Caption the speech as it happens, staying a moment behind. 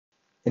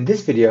In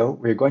this video,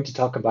 we're going to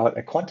talk about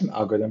a quantum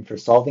algorithm for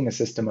solving a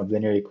system of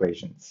linear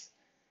equations.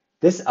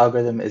 This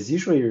algorithm is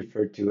usually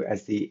referred to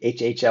as the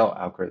HHL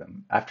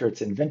algorithm, after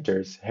its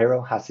inventors,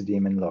 Harrow,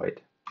 Hassidim, and Lloyd.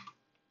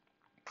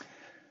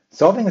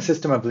 Solving a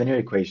system of linear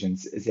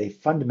equations is a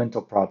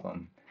fundamental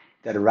problem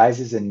that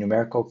arises in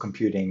numerical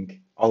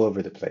computing all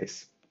over the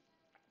place.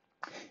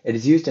 It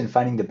is used in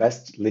finding the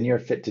best linear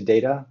fit to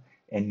data,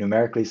 in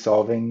numerically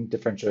solving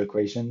differential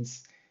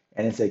equations,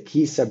 and is a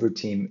key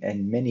subroutine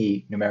in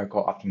many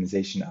numerical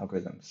optimization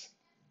algorithms.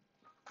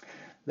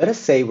 Let us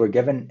say we're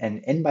given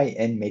an n by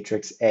n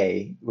matrix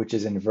A, which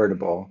is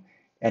invertible,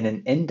 and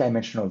an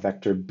n-dimensional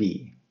vector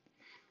B.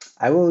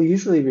 I will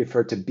usually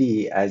refer to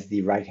B as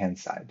the right-hand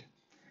side.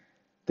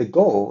 The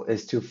goal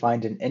is to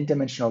find an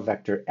n-dimensional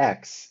vector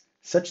x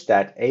such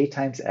that A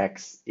times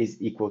x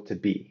is equal to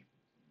B.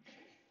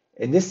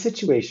 In this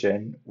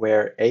situation,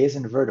 where A is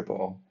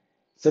invertible,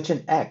 such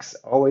an x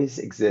always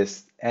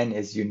exists and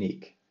is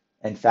unique.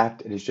 In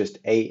fact, it is just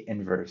A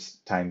inverse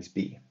times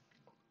B.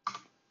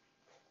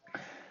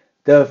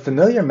 The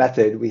familiar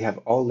method we have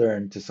all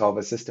learned to solve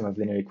a system of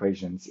linear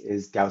equations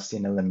is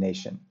Gaussian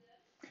elimination.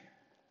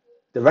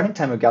 The running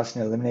time of Gaussian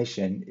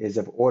elimination is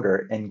of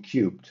order n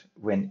cubed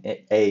when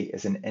A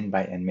is an n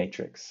by n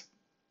matrix.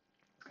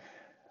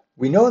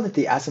 We know that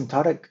the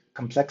asymptotic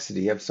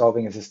complexity of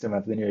solving a system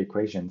of linear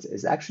equations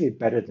is actually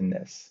better than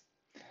this.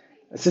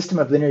 A system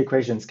of linear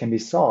equations can be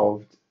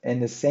solved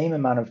in the same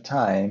amount of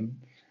time,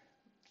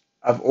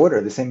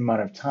 the same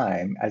amount of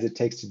time as it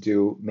takes to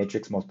do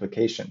matrix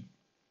multiplication.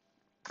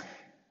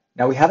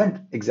 Now, we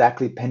haven't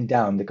exactly pinned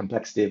down the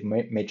complexity of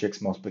matrix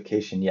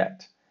multiplication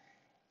yet.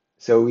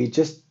 So we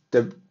just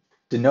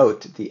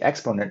denote the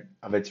exponent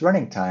of its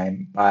running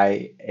time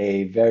by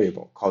a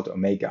variable called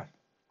omega.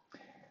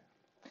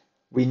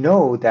 We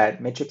know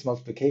that matrix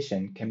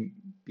multiplication can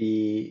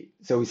be,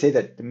 so we say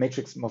that the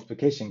matrix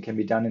multiplication can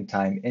be done in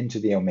time n to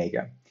the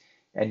omega.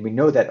 And we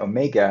know that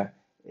omega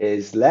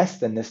is less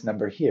than this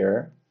number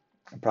here,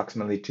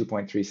 approximately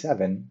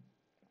 2.37,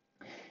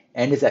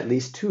 and is at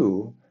least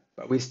 2,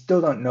 but we still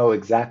don't know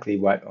exactly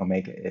what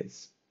omega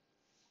is.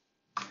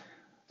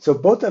 So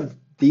both of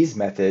these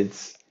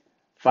methods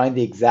find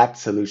the exact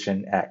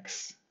solution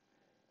x.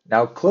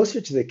 Now,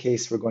 closer to the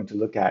case we're going to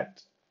look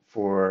at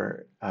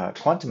for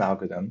quantum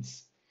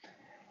algorithms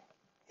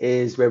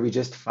is where we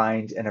just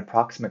find an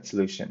approximate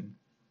solution.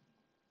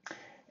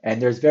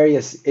 And there's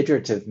various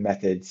iterative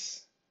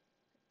methods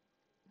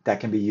that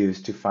can be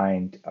used to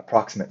find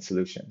approximate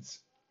solutions.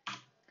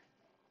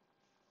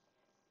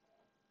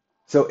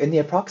 So in the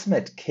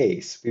approximate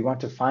case, we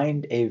want to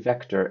find a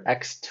vector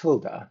x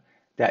tilde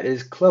that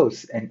is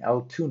close in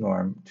L2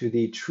 norm to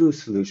the true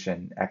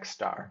solution x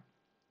star.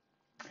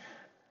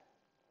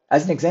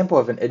 As an example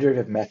of an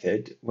iterative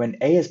method, when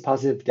A is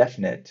positive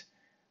definite,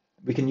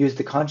 we can use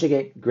the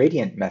conjugate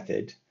gradient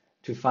method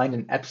to find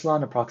an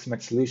epsilon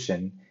approximate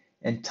solution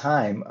in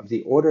time of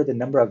the order the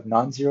number of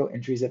non-zero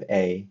entries of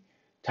A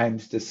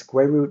times the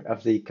square root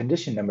of the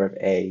condition number of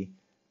A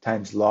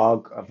times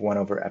log of 1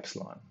 over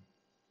epsilon.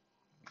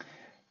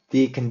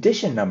 The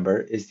condition number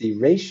is the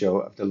ratio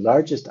of the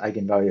largest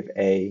eigenvalue of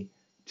A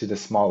to the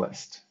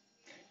smallest.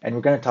 And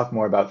we're going to talk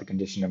more about the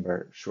condition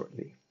number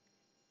shortly.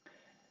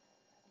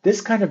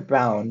 This kind of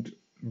bound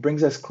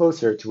brings us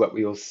closer to what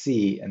we will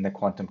see in the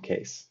quantum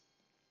case.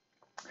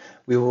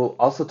 We will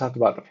also talk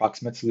about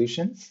approximate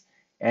solutions,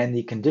 and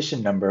the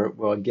condition number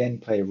will again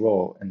play a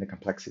role in the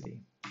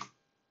complexity.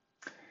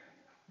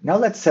 Now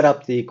let's set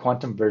up the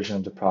quantum version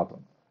of the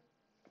problem.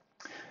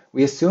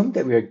 We assume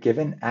that we are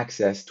given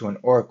access to an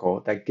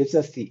oracle that gives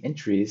us the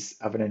entries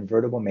of an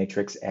invertible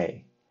matrix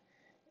A.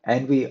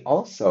 And we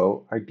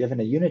also are given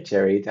a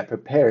unitary that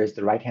prepares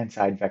the right-hand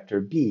side vector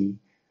B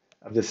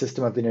of the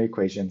system of linear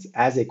equations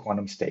as a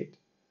quantum state.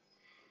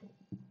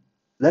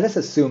 Let us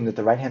assume that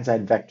the right-hand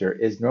side vector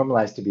is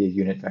normalized to be a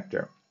unit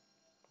vector.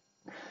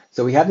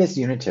 So we have this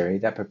unitary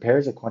that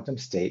prepares a quantum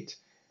state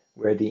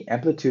where the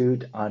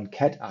amplitude on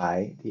ket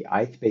I, the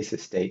ith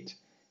basis state,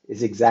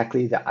 is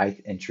exactly the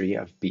ith entry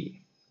of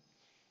B.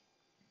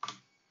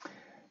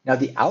 Now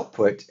the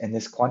output in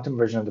this quantum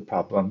version of the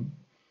problem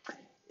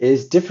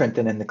is different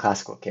than in the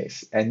classical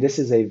case, and this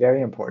is a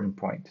very important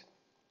point.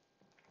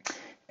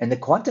 In the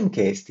quantum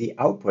case, the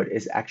output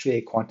is actually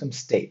a quantum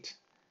state,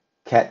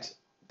 ket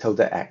tilde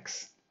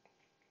x.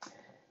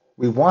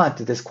 We want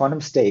that this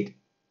quantum state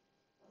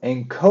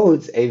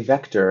encodes a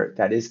vector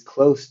that is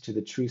close to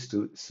the true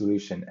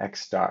solution x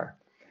star,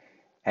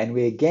 and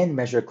we again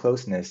measure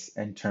closeness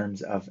in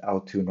terms of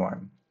L2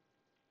 norm.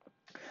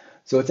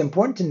 So it's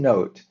important to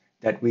note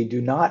that we do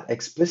not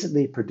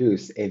explicitly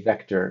produce a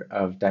vector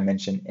of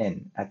dimension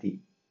n at the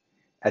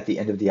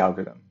end of the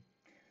algorithm.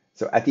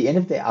 So at the end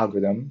of the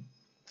algorithm,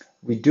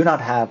 we do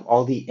not have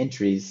all the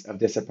entries of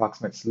this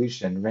approximate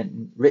solution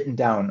written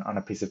down on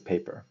a piece of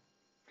paper.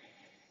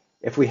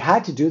 If we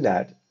had to do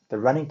that, the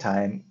running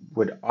time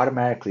would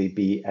automatically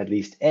be at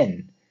least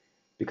n,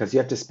 because you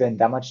have to spend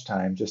that much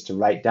time just to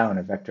write down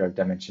a vector of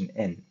dimension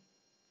n.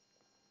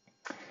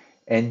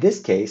 In this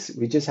case,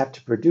 we just have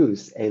to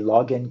produce a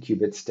log n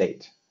qubit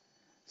state.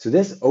 So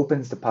this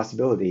opens the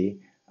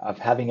possibility of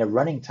having a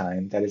running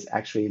time that is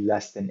actually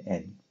less than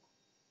n.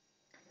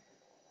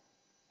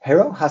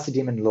 Harrow,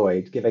 Hassidim, and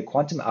Lloyd give a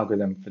quantum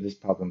algorithm for this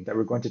problem that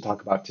we're going to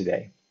talk about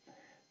today.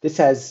 This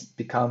has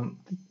become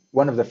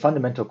one of the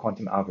fundamental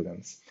quantum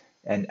algorithms,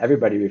 and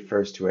everybody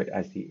refers to it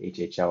as the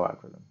HHL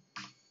algorithm.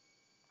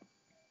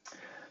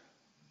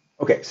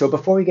 Okay, so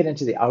before we get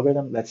into the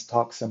algorithm, let's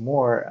talk some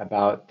more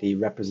about the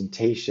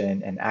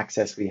representation and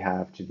access we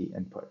have to the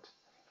input.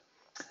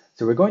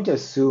 So we're going to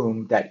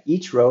assume that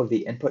each row of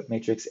the input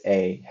matrix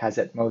A has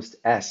at most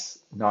S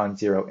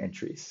non-zero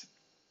entries.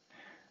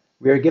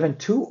 We are given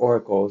two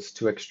oracles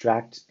to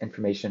extract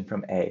information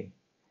from A.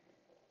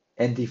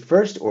 In the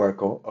first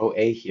oracle,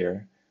 OA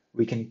here,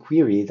 we can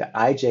query the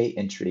ij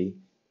entry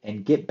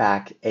and get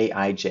back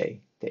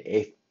aij,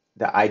 the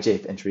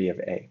ijth entry of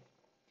A.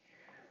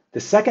 The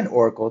second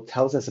oracle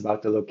tells us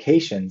about the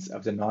locations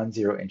of the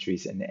non-zero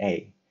entries in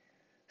A.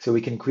 So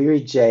we can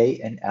query J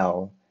and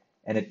L,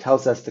 and it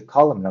tells us the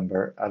column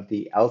number of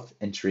the lth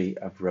entry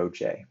of row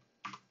J.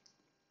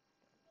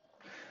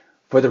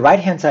 For the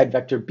right-hand side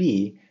vector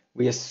B,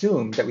 we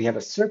assume that we have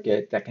a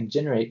circuit that can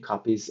generate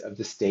copies of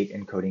the state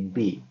encoding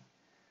B.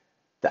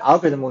 The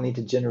algorithm will need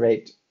to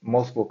generate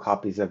multiple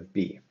copies of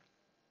B.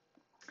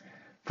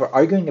 For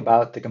arguing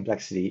about the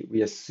complexity,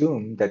 we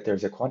assume that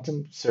there's a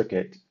quantum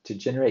circuit to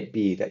generate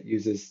B that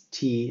uses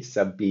T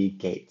sub B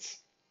gates.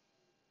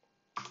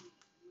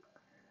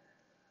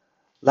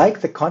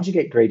 Like the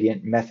conjugate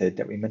gradient method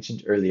that we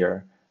mentioned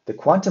earlier, the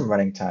quantum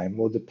running time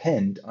will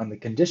depend on the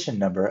condition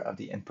number of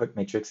the input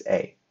matrix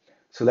A.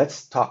 So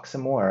let's talk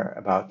some more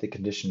about the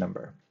condition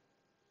number.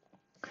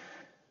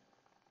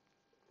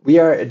 We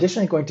are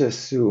additionally going to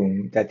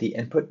assume that the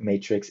input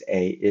matrix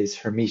A is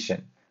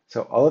Hermitian,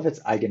 so all of its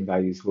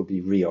eigenvalues will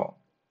be real.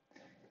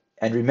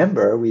 And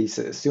remember, we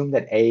assume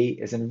that A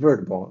is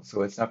invertible,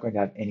 so it's not going to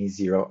have any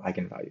zero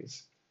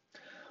eigenvalues.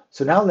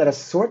 So now let us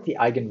sort the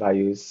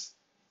eigenvalues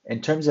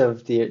in terms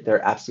of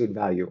their absolute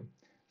value,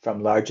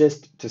 from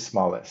largest to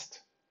smallest.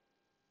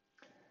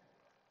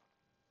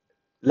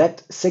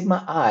 Let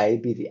sigma I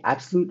be the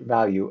absolute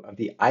value of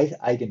the ith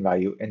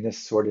eigenvalue in this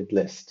sorted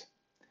list.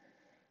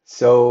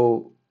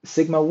 So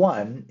sigma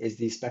 1 is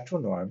the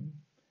spectral norm,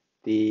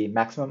 the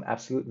maximum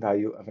absolute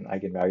value of an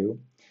eigenvalue,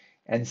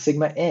 and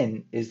sigma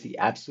n is the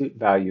absolute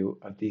value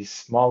of the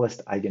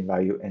smallest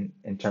eigenvalue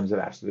in terms of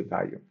absolute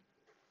value.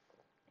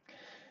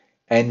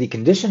 And the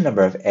condition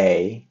number of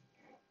A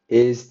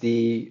is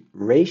the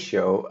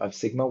ratio of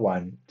sigma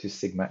 1 to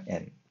sigma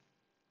n.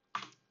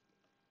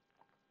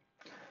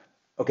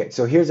 Okay,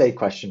 so here's a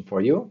question for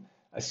you.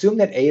 Assume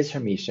that A is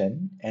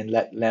Hermitian and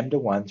let lambda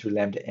 1 through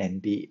lambda n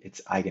be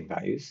its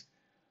eigenvalues.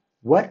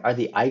 What are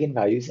the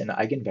eigenvalues and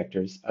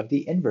eigenvectors of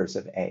the inverse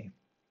of A?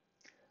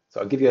 So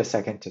I'll give you a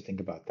second to think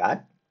about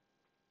that.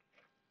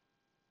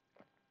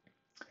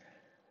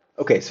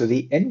 Okay, so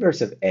the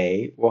inverse of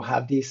A will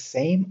have the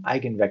same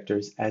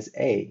eigenvectors as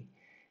A,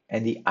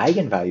 and the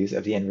eigenvalues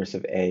of the inverse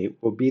of A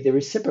will be the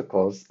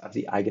reciprocals of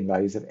the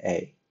eigenvalues of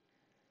A.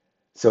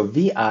 So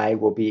Vi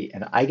will be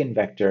an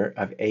eigenvector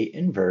of A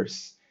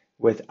inverse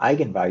with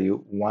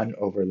eigenvalue 1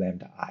 over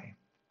lambda I.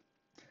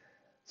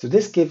 So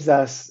this gives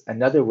us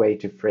another way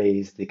to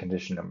phrase the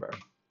condition number.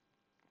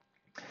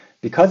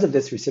 Because of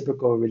this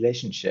reciprocal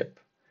relationship,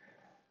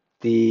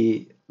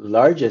 the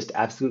largest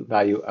absolute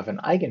value of an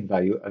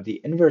eigenvalue of the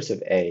inverse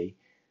of A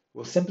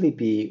will simply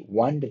be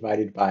 1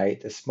 divided by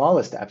the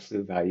smallest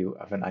absolute value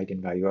of an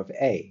eigenvalue of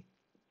A.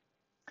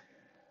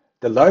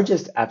 The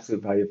largest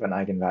absolute value of an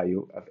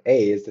eigenvalue of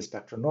A is the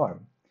spectral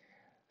norm.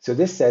 So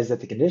this says that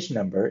the condition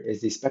number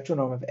is the spectral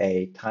norm of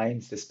A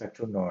times the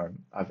spectral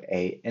norm of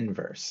A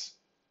inverse.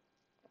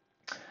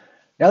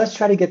 Now let's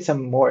try to get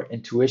some more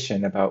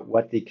intuition about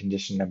what the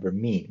condition number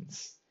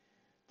means.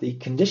 The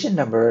condition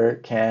number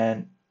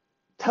can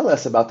tell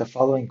us about the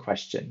following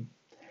question.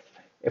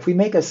 If we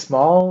make a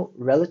small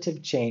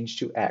relative change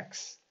to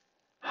x,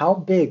 how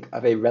big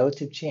of a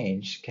relative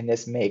change can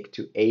this make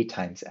to A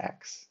times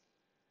x?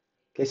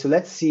 Okay, so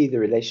let's see the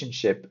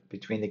relationship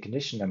between the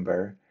condition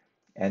number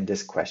and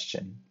this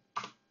question.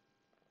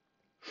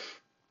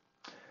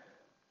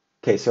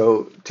 Okay,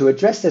 so to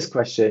address this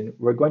question,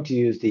 we're going to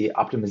use the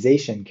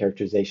optimization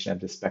characterization of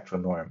the spectral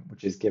norm,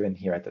 which is given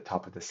here at the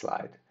top of the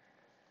slide.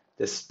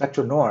 The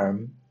spectral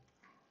norm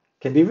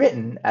can be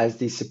written as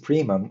the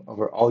supremum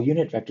over all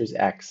unit vectors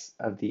x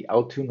of the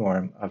L2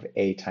 norm of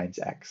A times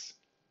x.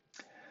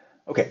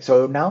 Okay,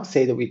 so now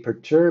say that we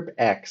perturb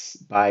x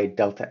by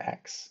delta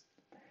x.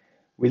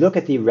 We look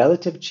at the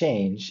relative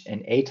change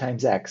in A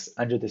times x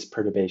under this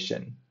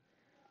perturbation.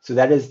 So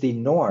that is the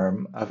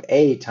norm of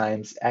A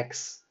times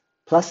x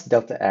plus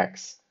delta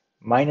x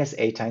minus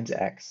A times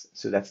x,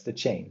 so that's the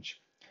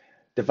change,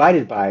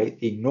 divided by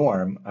the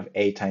norm of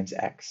A times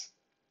x.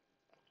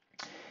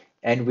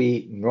 And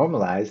we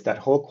normalize that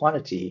whole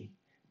quantity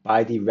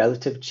by the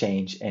relative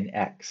change in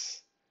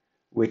x,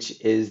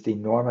 which is the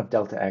norm of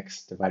delta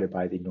x divided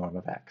by the norm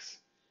of x.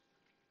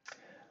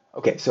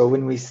 Okay, so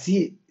when we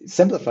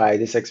simplify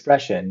this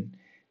expression,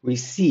 we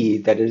see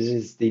that it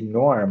is the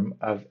norm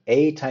of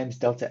A times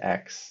delta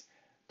x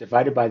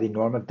divided by the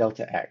norm of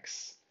delta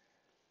x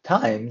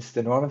times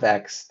the norm of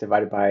x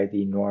divided by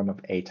the norm of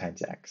a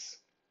times x.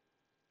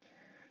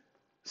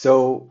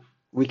 So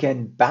we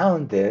can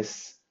bound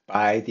this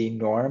by the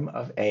norm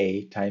of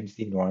a times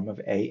the norm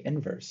of a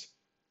inverse.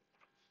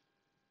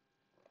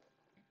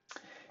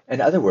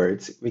 In other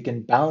words, we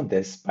can bound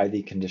this by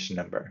the condition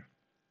number.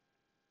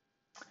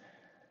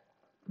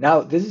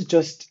 Now, this is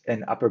just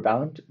an upper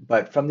bound,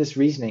 but from this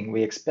reasoning,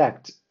 we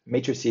expect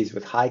matrices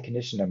with high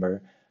condition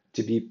number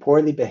to be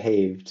poorly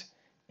behaved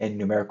in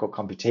numerical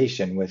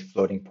computation with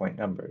floating point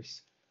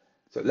numbers.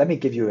 So let me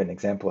give you an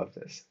example of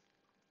this.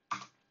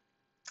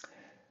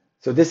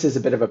 So this is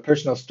a bit of a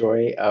personal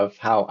story of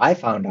how I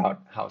found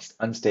out how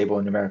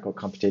unstable numerical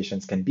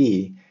computations can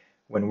be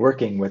when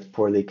working with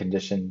poorly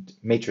conditioned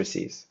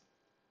matrices.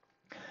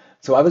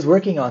 So I was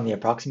working on the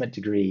approximate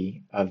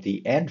degree of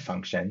the and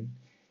function,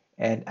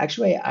 and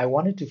actually I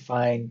wanted to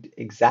find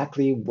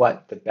exactly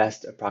what the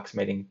best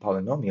approximating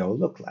polynomial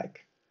looked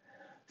like.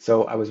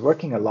 So I was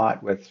working a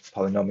lot with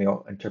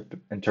polynomial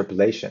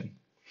interpolation.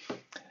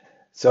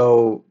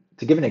 So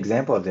to give an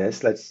example of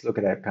this, let's look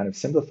at a kind of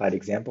simplified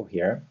example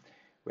here,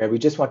 where we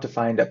just want to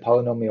find a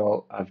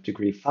polynomial of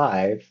degree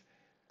 5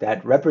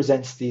 that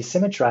represents the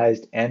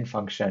symmetrized and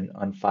function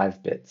on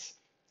 5 bits.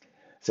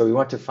 So we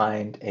want to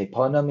find a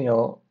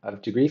polynomial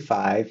of degree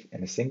 5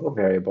 in a single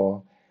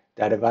variable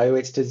that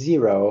evaluates to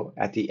 0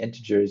 at the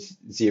integers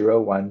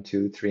 0, 1,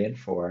 2, 3, and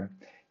 4,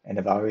 and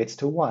evaluates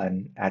to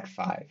 1 at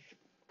 5.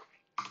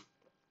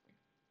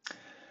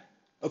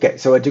 Okay,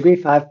 so a degree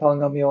 5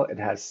 polynomial, it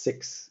has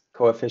 6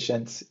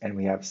 coefficients, and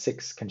we have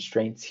 6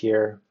 constraints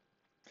here.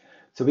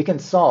 So we can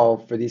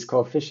solve for these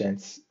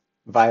coefficients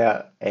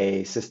via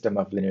a system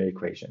of linear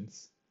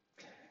equations.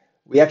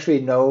 We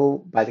actually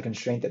know by the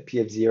constraint that p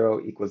of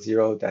 0 equals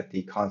 0 that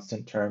the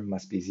constant term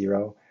must be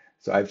 0.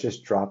 So I've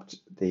just dropped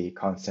the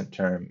constant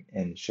term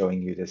in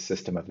showing you this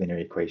system of linear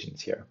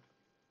equations here.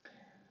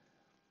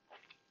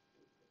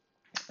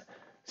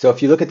 So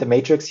if you look at the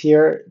matrix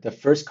here, the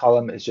first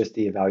column is just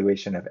the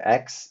evaluation of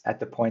x at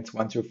the points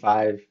 1 through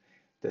 5.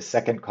 The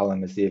second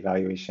column is the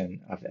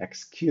evaluation of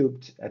x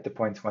cubed at the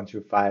points 1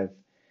 through 5,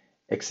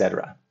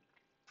 etc.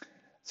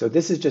 So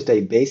this is just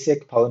a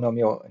basic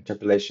polynomial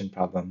interpolation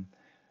problem,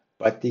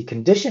 but the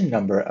condition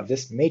number of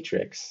this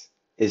matrix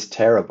is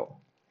terrible.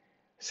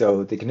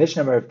 So the condition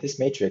number of this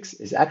matrix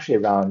is actually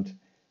around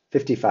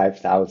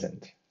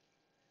 55,000.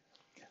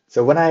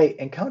 So when I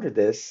encountered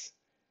this,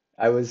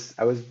 I was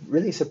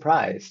really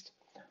surprised.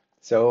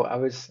 So I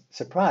was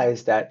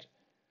surprised that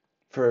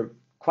for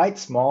quite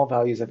small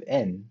values of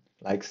n,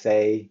 like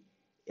say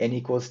n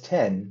equals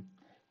 10,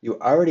 you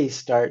already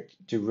start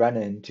to run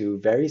into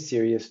very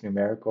serious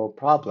numerical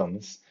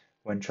problems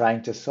when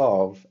trying to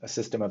solve a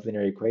system of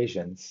linear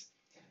equations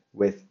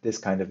with this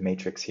kind of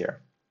matrix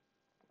here.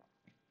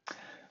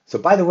 So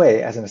by the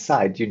way, as an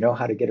aside, do you know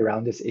how to get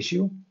around this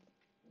issue?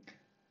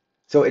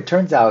 So it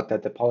turns out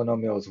that the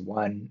polynomials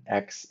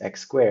 1x,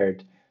 x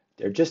squared,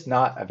 they're just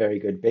not a very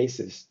good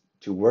basis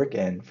to work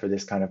in for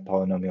this kind of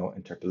polynomial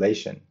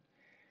interpolation.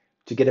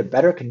 To get a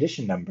better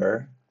condition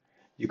number,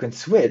 you can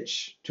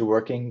switch to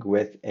working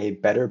with a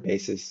better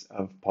basis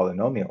of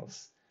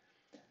polynomials.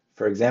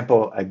 For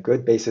example, a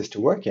good basis to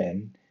work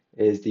in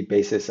is the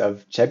basis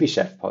of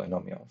Chebyshev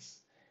polynomials.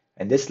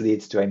 And this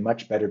leads to a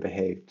much better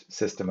behaved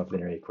system of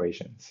linear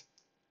equations.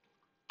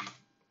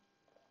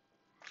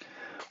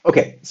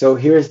 Okay, so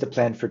here is the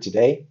plan for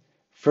today.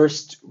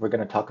 First, we're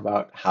going to talk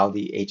about how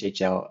the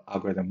HHL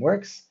algorithm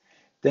works.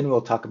 Then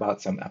we'll talk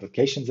about some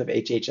applications of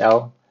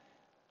HHL.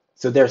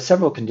 So there are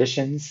several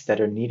conditions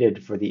that are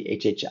needed for the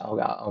HHL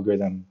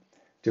algorithm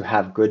to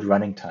have good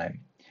running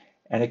time.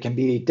 And it can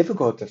be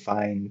difficult to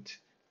find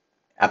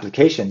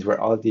applications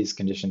where all of these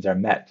conditions are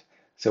met.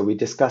 So we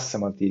discuss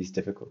some of these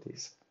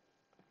difficulties.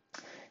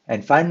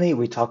 And finally,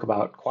 we talk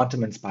about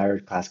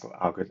quantum-inspired classical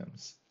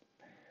algorithms.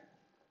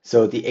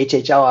 So the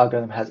HHL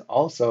algorithm has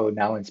also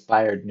now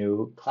inspired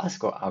new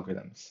classical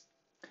algorithms.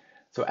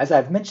 So as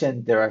I've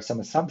mentioned, there are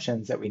some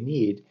assumptions that we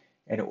need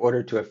in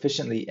order to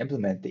efficiently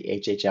implement the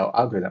HHL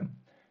algorithm.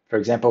 For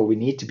example, we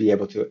need to be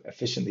able to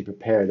efficiently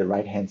prepare the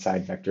right-hand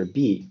side vector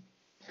b.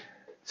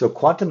 So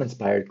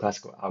quantum-inspired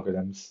classical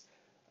algorithms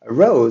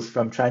arose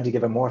from trying to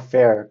give a more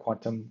fair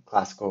quantum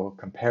classical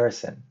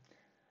comparison.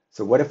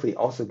 So what if we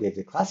also gave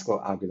the classical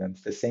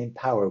algorithms the same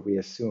power we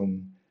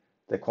assume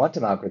the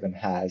quantum algorithm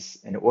has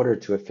in order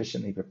to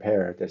efficiently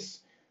prepare this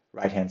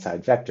right-hand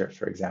side vector,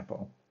 for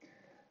example?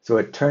 So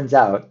it turns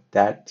out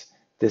that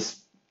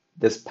this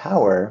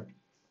power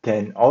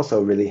can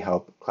also really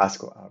help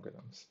classical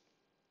algorithms.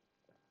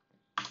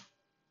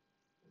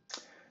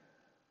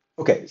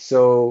 Okay,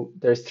 so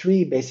there's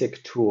 3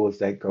 basic tools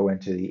that go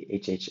into the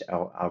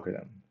HHL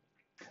algorithm.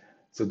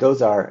 So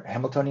those are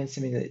Hamiltonian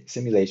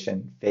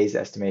simulation, phase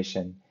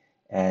estimation,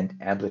 and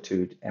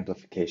amplitude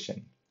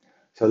amplification.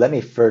 So let me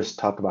first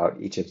talk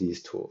about each of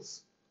these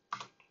tools.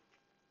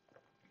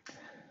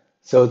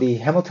 So the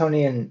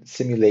Hamiltonian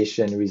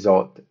simulation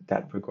result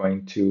that we're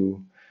going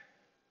to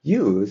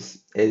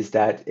use is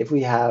that if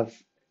we have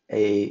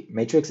a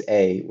matrix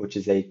A, which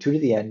is a 2 to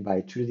the n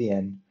by 2 to the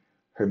n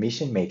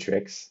Hermitian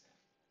matrix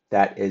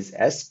that is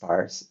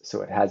S-sparse,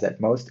 so it has at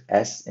most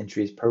S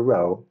entries per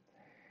row,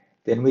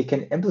 then we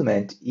can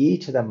implement e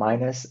to the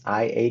minus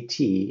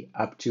iat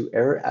up to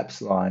error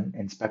epsilon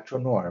in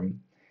spectral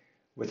norm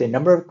with a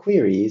number of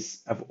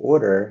queries of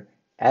order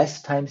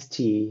S times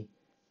t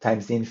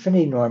times the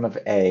infinity norm of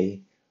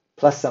A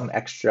plus some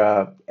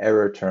extra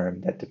error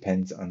term that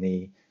depends on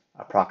the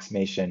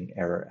approximation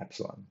error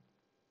epsilon.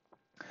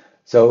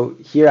 So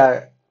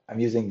here I'm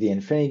using the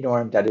infinity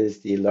norm that is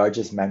the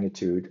largest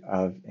magnitude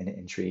of an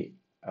entry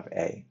of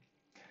A.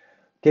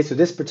 Okay, so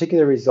this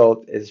particular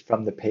result is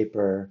from the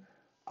paper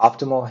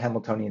Optimal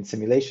Hamiltonian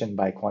Simulation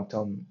by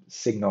Quantum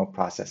Signal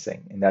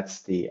Processing, and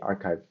that's the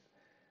archive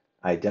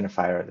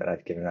identifier that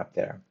I've given up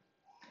there.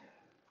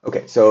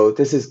 Okay, so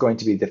this is going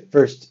to be the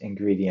first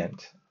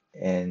ingredient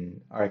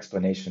in our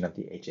explanation of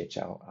the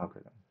HHL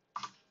algorithm.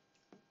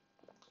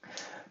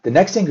 The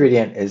next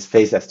ingredient is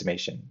phase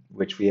estimation,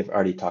 which we have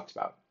already talked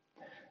about.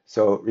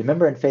 So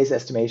remember, in phase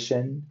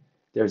estimation,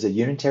 there's a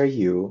unitary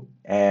U,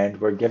 and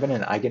we're given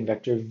an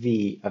eigenvector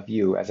V of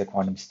U as a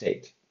quantum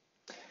state.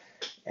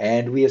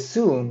 And we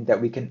assume that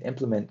we can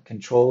implement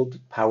controlled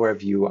power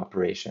of U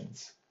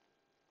operations.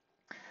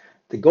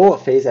 The goal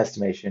of phase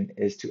estimation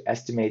is to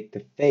estimate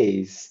the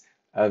phase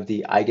of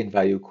the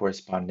eigenvalue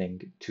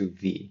corresponding to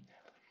V.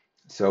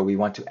 So we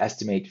want to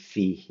estimate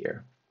phi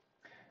here.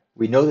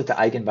 We know that the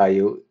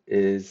eigenvalue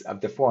is of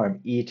the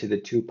form e to the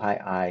 2 pi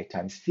I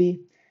times phi,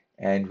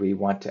 and we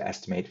want to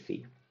estimate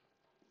phi.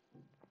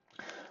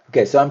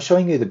 Okay, so I'm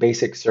showing you the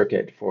basic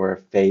circuit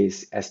for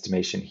phase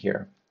estimation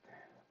here.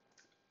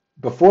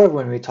 Before,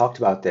 when we talked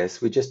about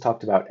this, we just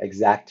talked about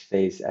exact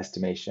phase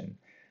estimation.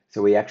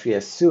 So we actually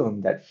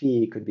assumed that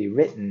phi could be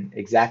written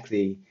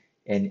exactly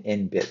in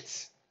n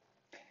bits.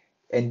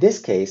 In this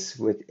case,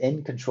 with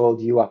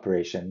n-controlled U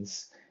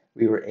operations,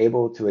 we were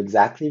able to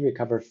exactly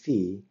recover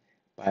phi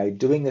by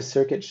doing the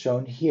circuit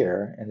shown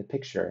here in the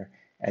picture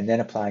and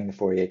then applying the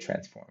Fourier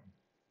transform.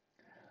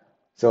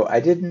 So I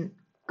didn't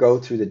go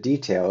through the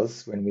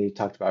details when we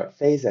talked about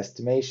phase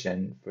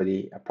estimation for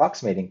the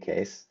approximating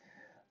case,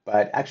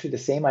 but actually the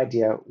same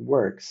idea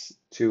works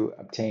to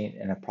obtain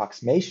an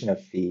approximation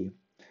of phi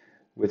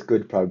with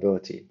good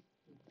probability.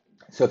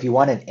 So if you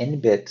want an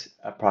n-bit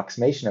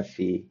approximation of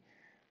phi,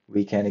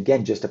 we can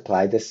again just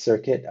apply this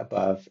circuit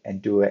above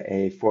and do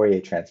a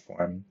Fourier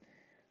transform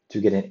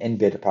to get an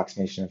n-bit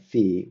approximation of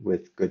phi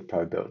with good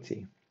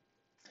probability.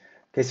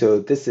 Okay, so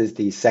this is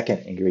the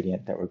second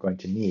ingredient that we're going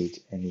to need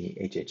in the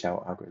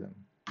HHL algorithm.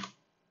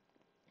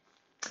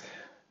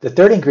 The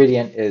third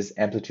ingredient is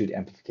amplitude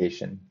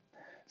amplification.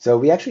 So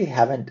we actually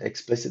haven't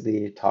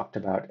explicitly talked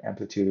about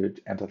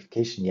amplitude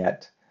amplification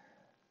yet,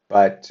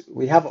 but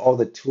we have all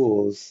the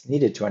tools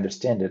needed to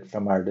understand it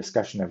from our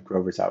discussion of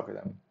Grover's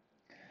algorithm.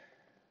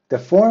 The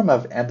form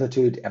of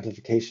amplitude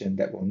amplification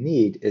that we'll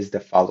need is the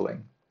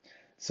following.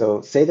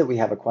 So say that we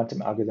have a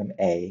quantum algorithm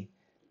A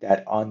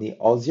that on the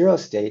all zero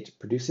state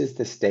produces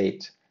the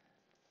state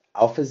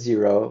alpha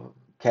 0,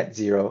 ket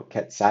 0,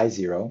 ket psi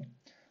 0,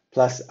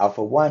 plus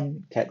alpha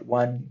 1, ket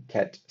 1,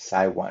 ket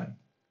psi 1.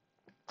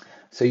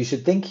 So you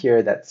should think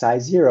here that psi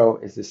 0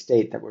 is the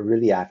state that we're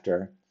really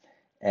after,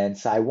 and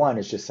psi 1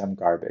 is just some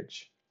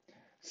garbage.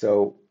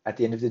 So at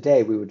the end of the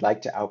day, we would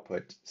like to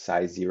output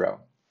psi 0.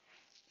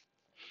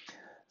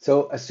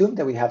 So assume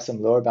that we have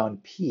some lower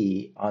bound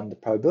p on the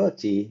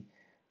probability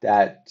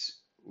that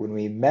when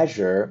we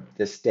measure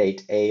the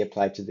state A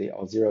applied to the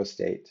all zero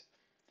state,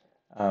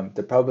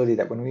 the probability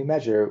that when we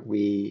measure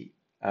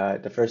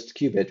the first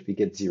qubit, we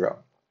get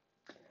 0.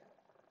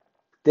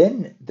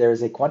 Then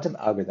there's a quantum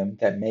algorithm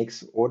that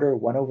makes order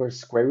 1 over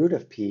square root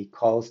of p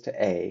calls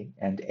to A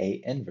and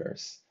A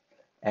inverse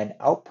and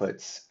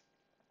outputs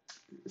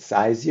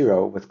psi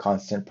 0 with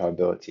constant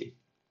probability.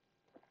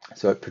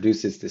 So it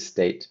produces the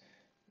state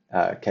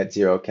ket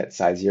 0, ket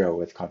psi 0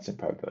 with constant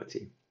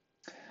probability.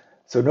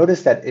 So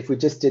notice that if we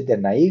just did the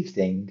naive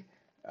thing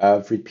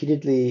of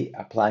repeatedly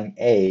applying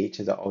A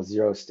to the all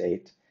zero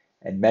state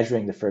and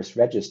measuring the first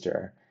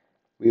register,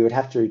 we would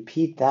have to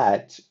repeat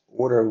that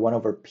order 1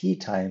 over p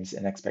times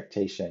in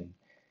expectation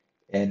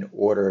in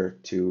order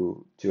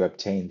to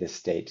obtain this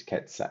state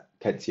ket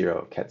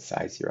 0, ket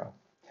psi 0.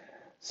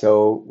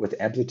 So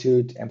with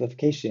amplitude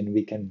amplification,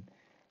 we can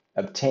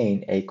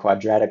obtain a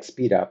quadratic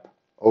speedup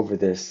over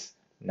this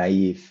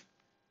naive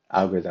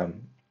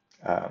algorithm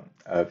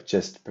of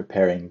just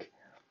preparing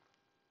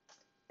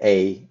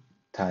A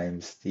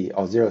times the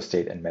all zero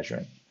state and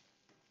measuring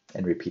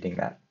and repeating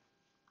that.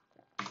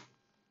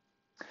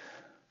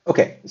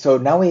 Okay, so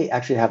now we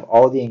actually have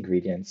all the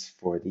ingredients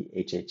for the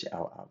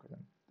HHL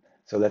algorithm.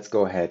 So let's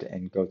go ahead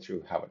and go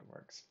through how it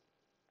works.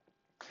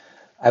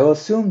 I will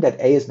assume that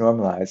A is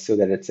normalized so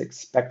that its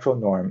spectral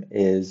norm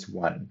is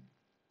 1.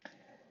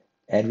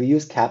 And we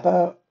use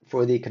kappa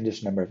for the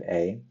condition number of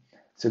A.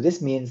 So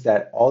this means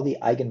that all the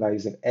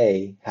eigenvalues of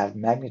A have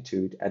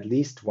magnitude at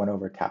least 1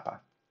 over kappa.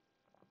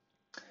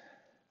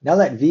 Now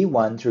let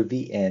V1 through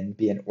Vn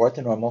be an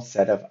orthonormal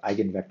set of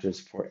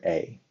eigenvectors for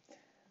A,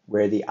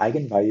 where the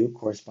eigenvalue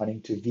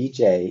corresponding to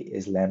Vj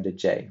is lambda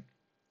j.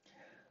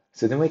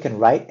 So then we can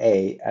write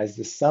A as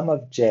the sum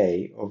of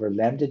j over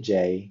lambda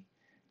j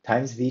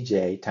times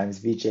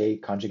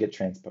Vj conjugate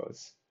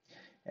transpose.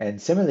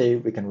 And similarly,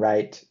 we can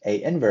write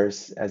A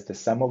inverse as the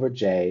sum over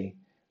j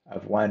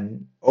of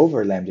 1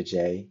 over lambda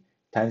j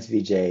times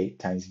Vj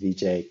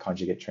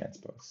conjugate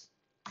transpose.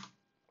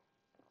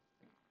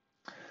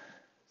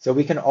 So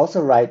we can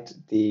also write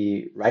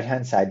the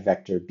right-hand side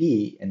vector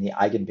b in the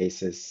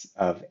eigenbasis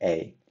of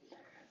A.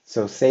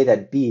 So say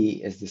that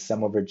b is the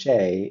sum over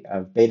j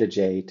of beta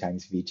j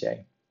times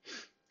Vj.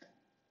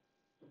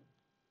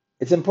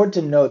 It's important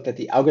to note that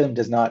the algorithm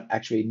does not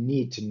actually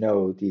need to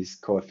know these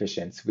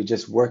coefficients. We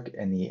just work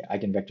in the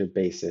eigenvector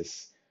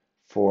basis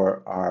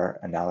for our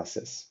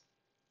analysis.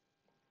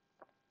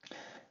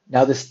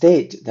 Now, the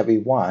state that we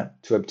want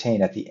to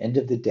obtain at the end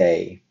of the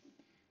day,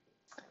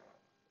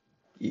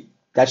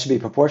 that should be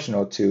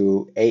proportional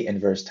to A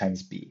inverse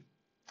times B.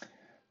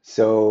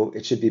 So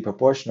it should be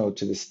proportional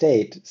to the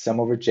state sum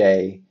over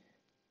j,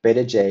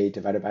 beta j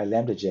divided by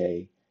lambda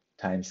j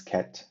times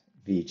ket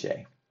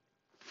Vj.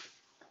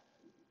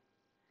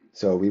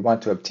 So we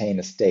want to obtain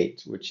a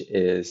state which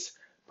is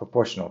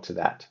proportional to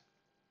that.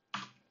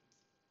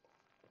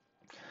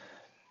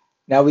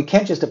 Now we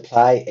can't just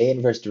apply A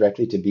inverse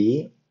directly to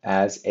B,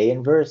 as A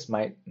inverse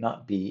might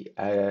not be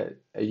a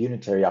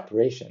unitary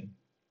operation.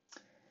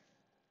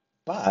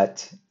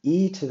 But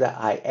e to the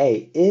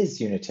IA is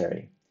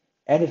unitary,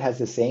 and it has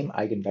the same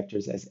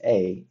eigenvectors as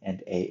A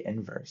and A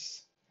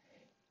inverse.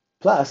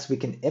 Plus, we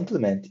can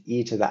implement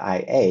e to the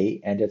IA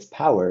and its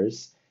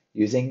powers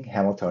using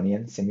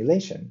Hamiltonian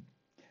simulation.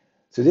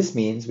 So this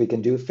means we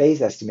can do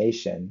phase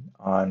estimation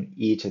on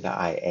e to the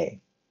IA.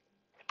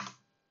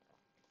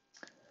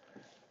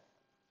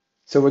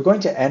 So we're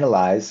going to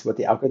analyze what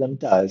the algorithm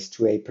does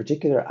to a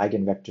particular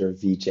eigenvector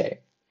Vj.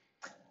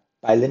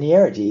 By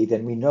linearity,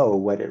 then we know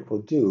what it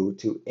will do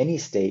to any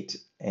state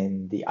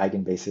in the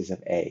eigenbasis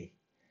of A.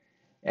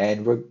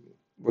 And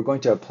we're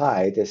going to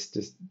apply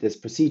this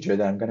procedure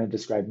that I'm going to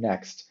describe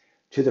next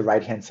to the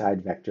right-hand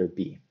side vector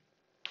B.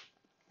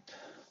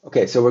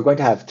 Okay, so we're going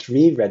to have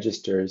 3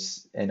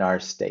 registers in our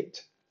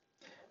state.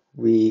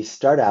 We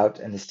start out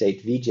in the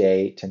state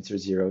Vj tensor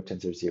 0,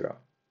 tensor 0.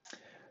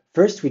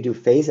 First, we do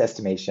phase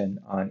estimation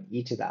on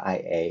e to the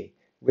IA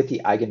with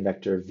the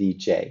eigenvector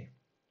Vj.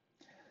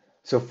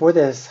 So for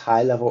this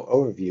high-level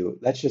overview,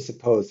 let's just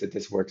suppose that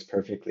this works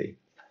perfectly.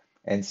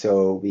 And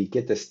so we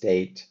get the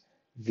state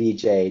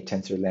Vj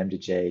tensor lambda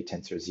j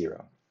tensor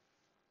 0.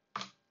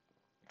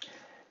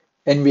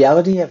 In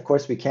reality, of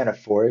course, we can't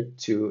afford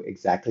to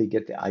exactly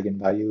get the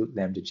eigenvalue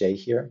lambda j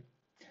here.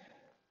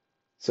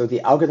 So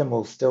the algorithm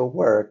will still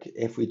work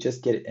if we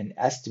just get an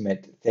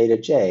estimate theta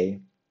j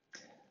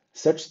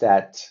such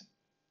that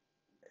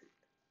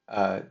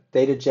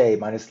theta j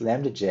minus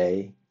lambda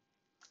j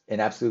in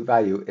absolute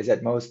value is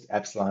at most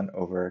epsilon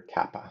over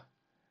kappa.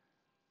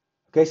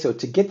 Okay, so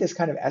to get this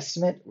kind of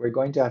estimate, we're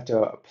going to have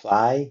to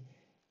apply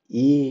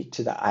e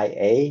to the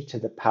IA to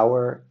the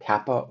power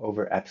kappa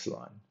over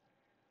epsilon.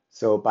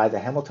 So by the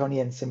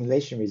Hamiltonian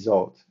simulation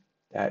result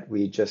that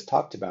we just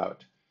talked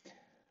about,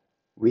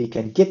 we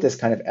can get this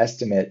kind of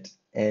estimate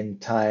in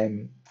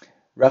time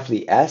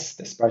roughly s,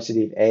 the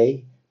sparsity of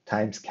A,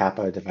 times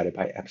kappa divided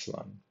by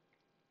epsilon.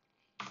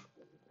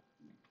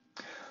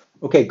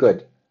 Okay,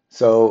 good.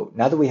 So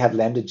now that we have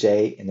lambda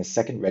j in the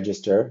second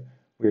register,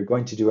 we're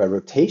going to do a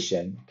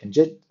rotation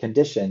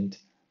conditioned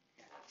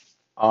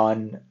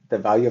on the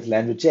value of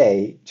lambda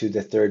j to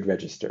the third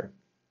register.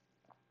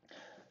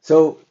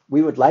 So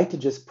we would like to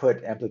just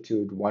put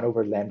amplitude 1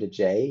 over lambda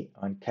j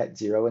on ket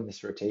 0 in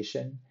this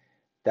rotation.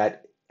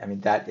 That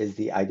is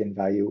the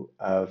eigenvalue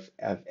of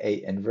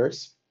A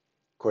inverse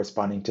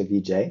corresponding to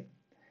Vj.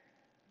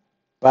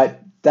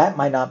 But that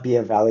might not be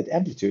a valid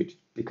amplitude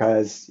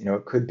because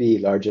it could be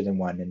larger than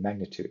 1 in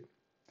magnitude.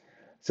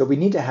 So we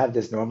need to have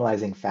this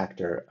normalizing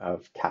factor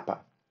of kappa.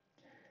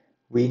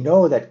 We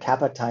know that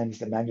kappa times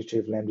the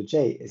magnitude of lambda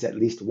j is at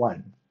least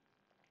 1.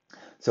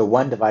 So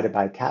 1 divided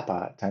by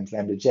kappa times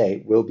lambda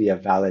j will be a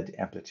valid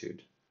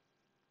amplitude.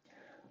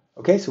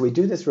 Okay, so we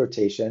do this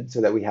rotation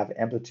so that we have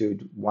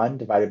amplitude 1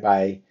 divided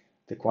by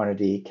the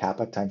quantity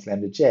kappa times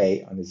lambda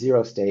j on the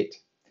 0 state,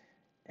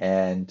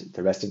 and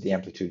the rest of the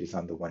amplitude is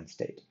on the 1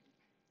 state.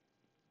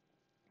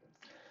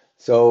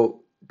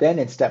 So then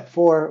in step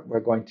 4, we're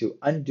going to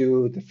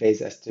undo the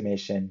phase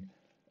estimation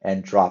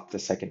and drop the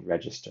second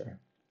register.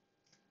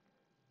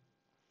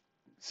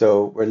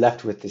 So we're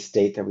left with the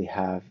state that we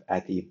have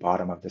at the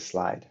bottom of the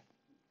slide.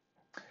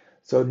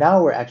 So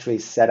now we're actually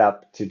set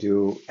up to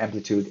do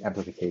amplitude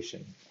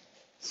amplification.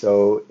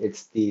 So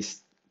it's the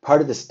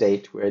part of the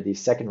state where the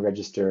second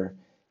register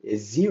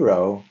is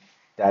 0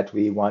 that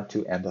we want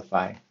to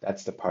amplify.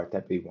 That's the part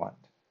that we want.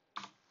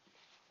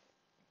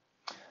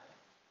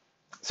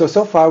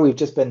 So far we've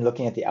just been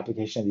looking at the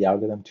application of the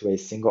algorithm to a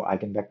single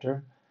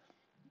eigenvector,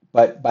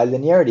 but by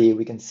linearity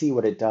we can see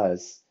what it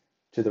does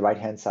to the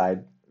right-hand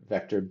side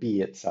vector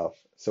b itself.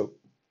 So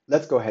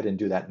let's go ahead and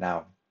do that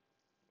now.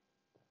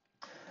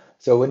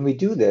 So when we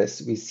do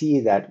this, we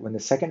see that when the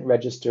second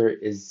register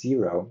is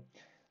 0,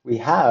 we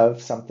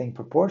have something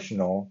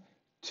proportional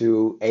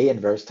to A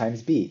inverse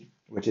times B,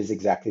 which is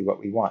exactly what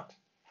we want.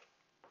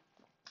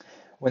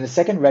 When the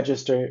second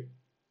register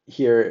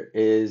here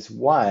is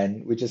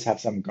 1, we just have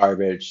some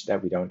garbage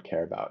that we don't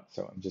care about.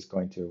 So I'm just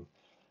going to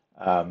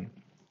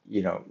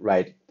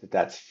write that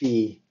that's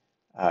phi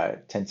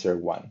tensor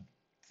 1,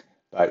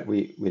 but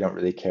we don't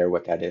really care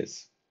what that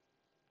is.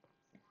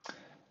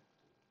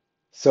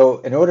 So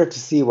in order to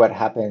see what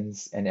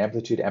happens in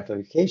amplitude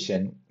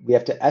amplification, we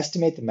have to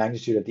estimate the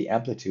magnitude of the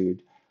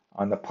amplitude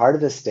on the part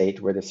of the state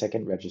where the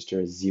second register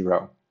is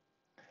 0.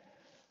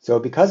 So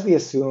because we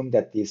assume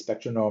that the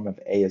spectral norm of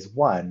A is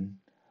 1,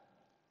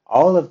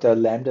 all of the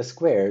lambda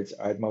squareds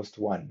are at most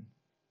 1.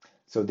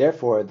 So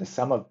therefore, the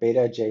sum of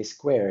beta j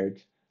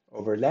squared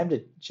over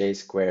lambda j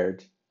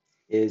squared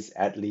is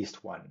at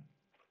least 1.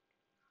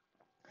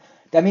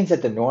 That means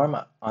that the norm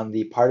on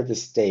the part of the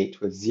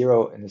state with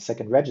 0 in the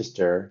second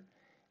register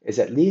is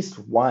at least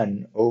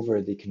 1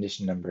 over the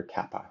condition number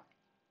kappa.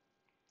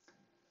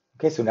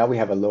 Okay, so now we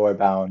have a lower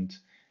bound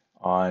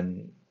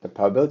on the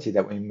probability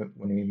that when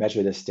we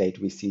measure the state,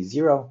 we see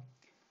 0,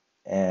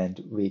 and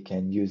we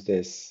can use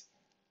this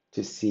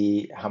to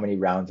see how many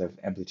rounds of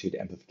amplitude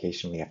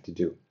amplification we have to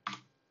do.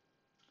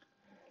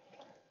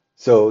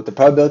 So the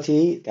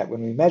probability that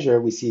when we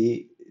measure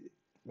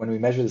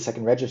the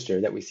second register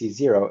that we see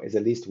 0 is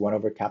at least 1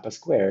 over kappa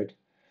squared.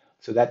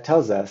 So that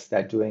tells us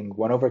that doing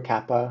 1 over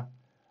kappa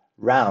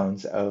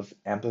rounds of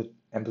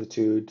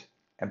amplitude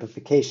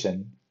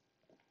amplification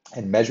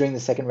and measuring the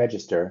second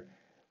register,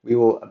 we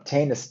will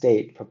obtain a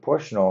state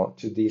proportional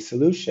to the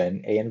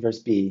solution A inverse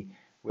B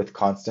with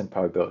constant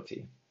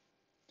probability.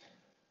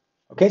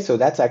 Okay, so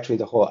that's actually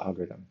the whole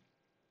algorithm.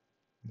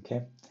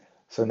 Okay,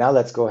 so now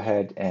let's go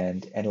ahead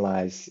and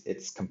analyze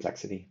its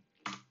complexity.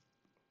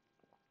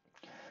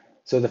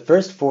 So the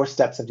first 4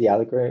 steps of the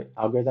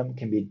algorithm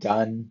can be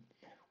done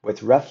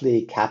with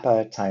roughly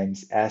kappa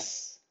times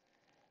S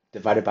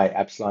divided by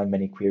epsilon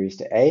many queries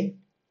to A,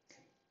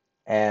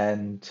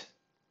 and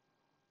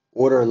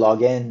order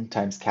log n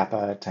times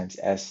kappa times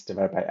S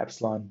divided by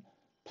epsilon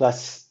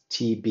plus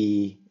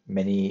TB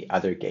many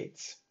other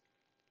gates.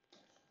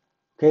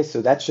 Okay,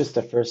 so that's just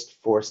the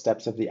first 4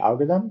 steps of the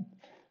algorithm,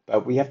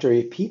 but we have to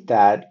repeat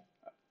that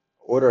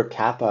order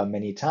kappa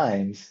many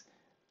times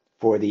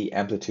for the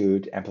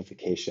amplitude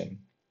amplification.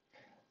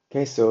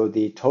 Okay, so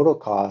the total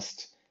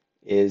cost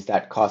is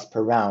that cost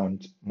per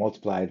round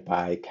multiplied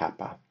by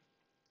kappa.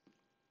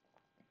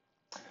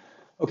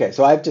 Okay,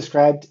 so I've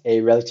described a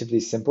relatively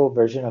simple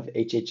version of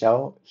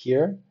HHL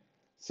here.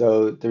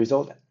 So the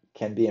result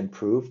can be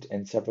improved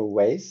in several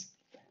ways.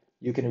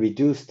 You can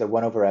reduce the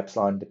 1 over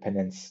epsilon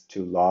dependence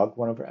to log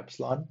 1 over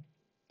epsilon.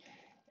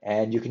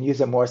 And you can use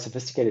a more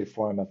sophisticated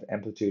form of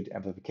amplitude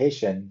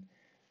amplification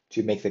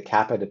to make the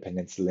kappa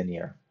dependence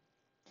linear.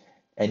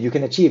 And you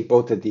can achieve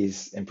both of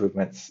these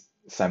improvements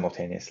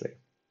simultaneously.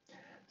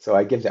 So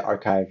I give the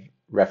archive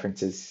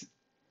references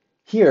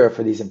here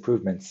for these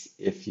improvements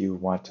if you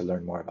want to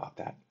learn more about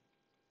that.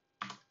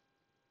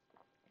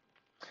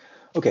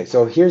 Okay,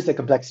 so here's the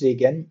complexity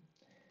again.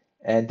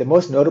 And the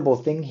most notable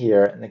thing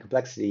here in the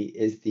complexity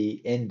is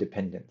the n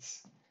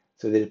dependence.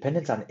 So the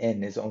dependence on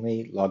n is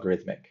only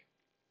logarithmic.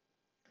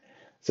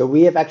 So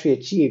we have actually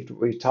achieved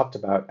what we talked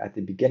about at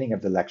the beginning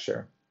of the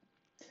lecture.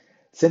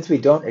 Since we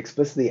don't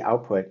explicitly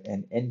output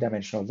an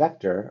n-dimensional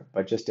vector,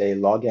 but just a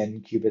log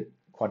n qubit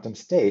quantum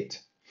state,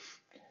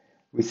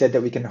 we said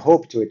that we can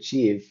hope to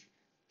achieve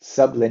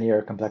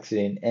sublinear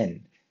complexity in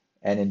n.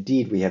 And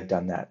indeed, we have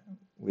done that.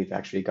 We've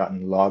actually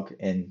gotten log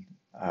n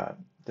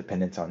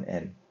dependence on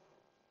n.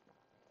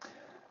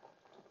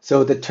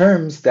 So the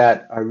terms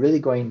that are really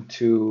going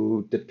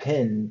to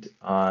depend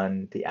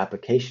on the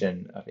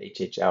application of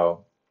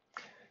HHL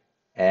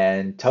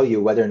and tell you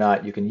whether or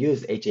not you can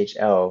use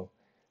HHL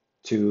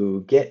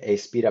to get a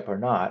speed up or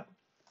not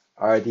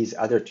are these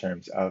other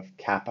terms of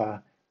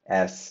kappa,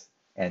 S,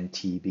 and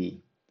TB.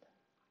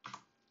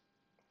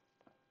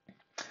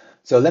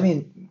 So let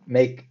me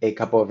make a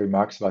couple of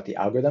remarks about the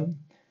algorithm.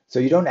 So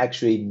you don't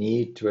actually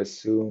need to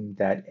assume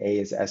that A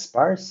is S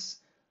sparse.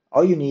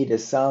 All you need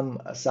is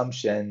some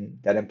assumption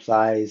that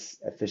implies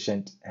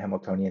efficient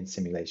Hamiltonian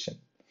simulation.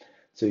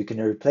 So you can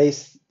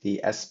replace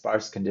the S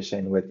sparse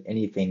condition with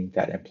anything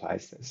that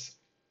implies this.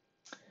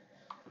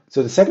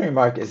 So the second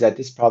remark is that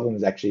this problem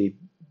is actually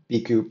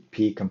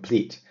BQP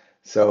complete.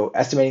 So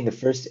estimating the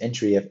first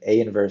entry of A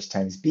inverse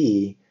times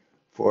B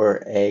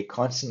for a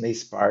constantly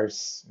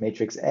sparse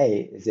matrix A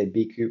is a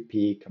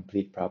BQP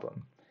complete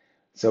problem.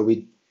 So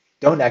we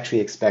don't actually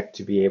expect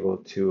to be able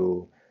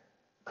to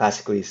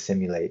classically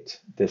simulate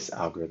this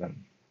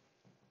algorithm.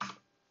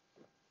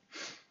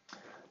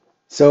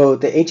 So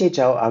the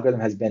HHL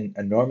algorithm has been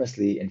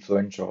enormously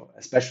influential,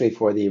 especially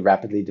for the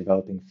rapidly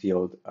developing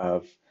field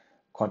of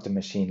quantum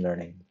machine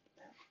learning.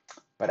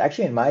 But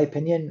actually, in my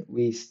opinion,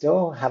 we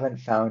still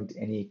haven't found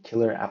any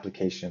killer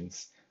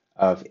applications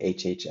of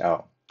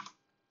HHL.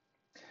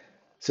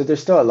 So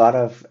there's still a lot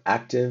of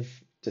active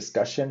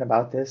discussion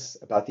about this,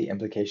 about the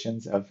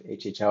implications of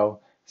HHL,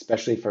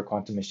 especially for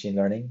quantum machine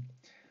learning.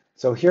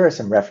 So here are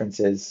some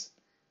references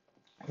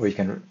where you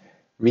can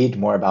read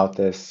more about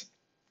this.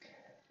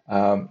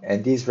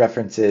 And these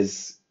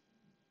references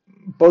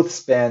both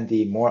span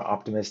the more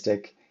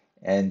optimistic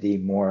and the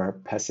more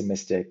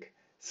pessimistic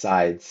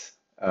sides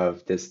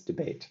of this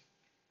debate.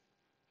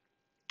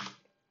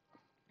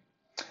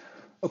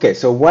 Okay,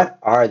 so what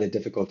are the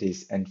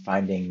difficulties in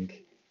finding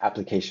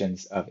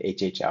applications of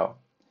HHL?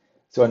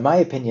 So in my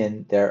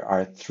opinion, there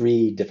are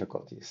three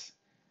difficulties.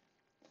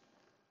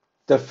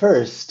 The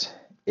first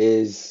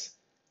is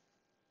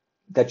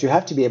that you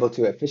have to be able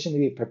to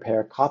efficiently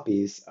prepare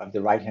copies of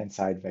the right-hand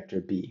side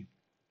vector B.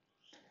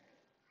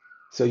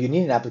 So you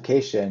need an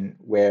application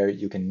where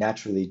you can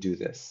naturally do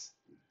this.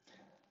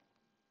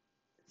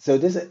 So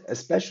this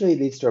especially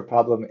leads to a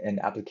problem in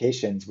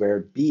applications where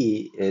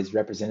B is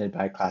represented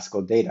by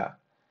classical data.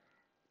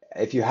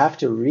 If you have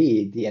to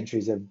read the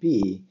entries of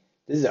B,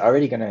 this is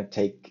already going to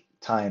take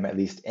time, at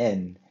least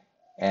n,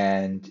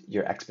 and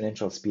your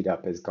exponential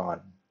speedup is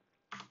gone.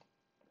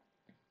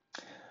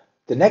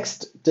 The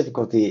next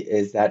difficulty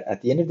is that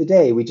at the end of the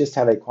day, we just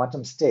have a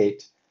quantum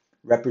state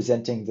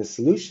representing the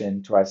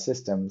solution to our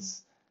system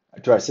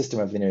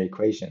of linear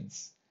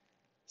equations.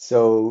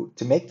 So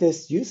to make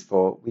this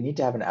useful, we need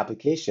to have an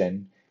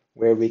application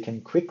where we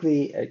can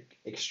quickly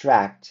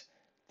extract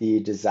the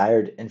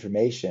desired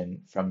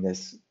information from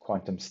this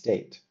quantum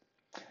state.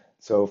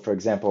 So for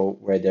example,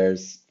 where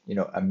there's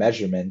a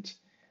measurement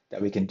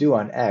that we can do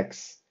on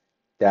X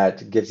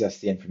that gives us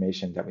the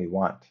information that we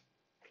want.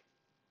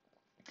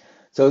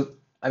 So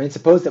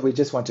suppose that we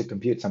just want to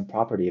compute some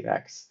property of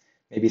X,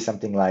 maybe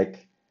something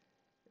like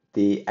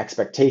the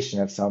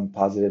expectation of some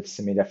positive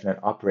semi-definite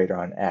operator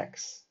on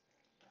X.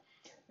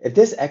 If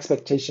this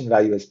expectation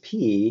value is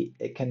P,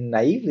 it can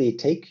naively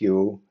take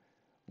you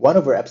 1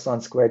 over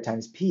epsilon squared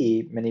times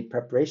P many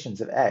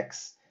preparations of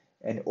X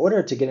in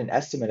order to get an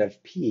estimate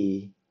of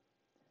P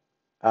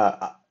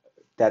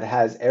that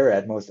has error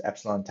at most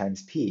epsilon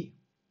times P.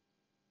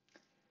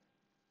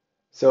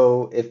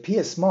 So if P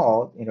is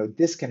small,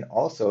 this can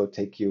also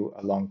take you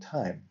a long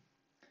time.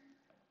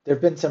 There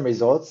have been some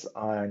results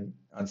on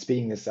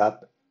speeding this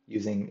up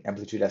using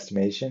amplitude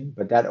estimation,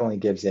 but that only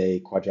gives a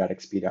quadratic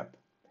speedup.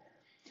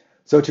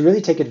 So to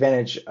really take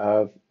advantage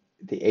of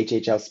the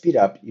HHL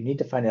speedup, you need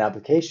to find an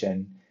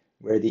application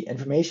where the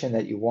information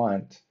that you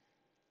want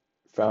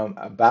from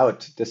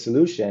about the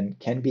solution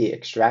can be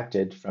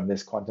extracted from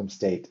this quantum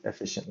state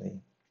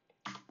efficiently.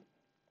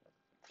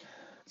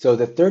 So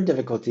the third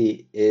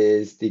difficulty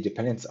is the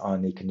dependence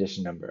on the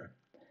condition number.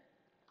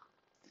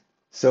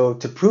 So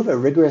to prove a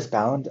rigorous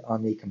bound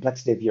on the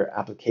complexity of your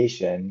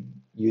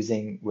application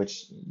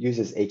which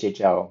uses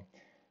HHL,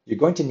 you're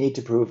going to need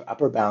to prove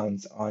upper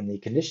bounds on the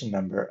condition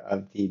number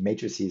of the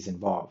matrices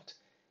involved.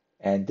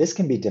 And this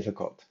can be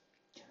difficult.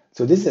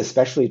 So this is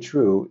especially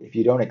true if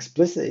you don't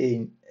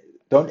explicitly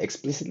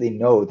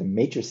know the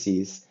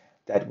matrices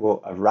that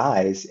will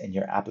arise in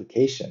your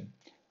application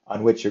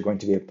on which you're going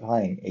to be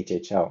applying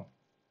HHL.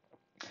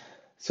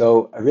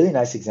 So a really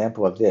nice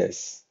example of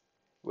this,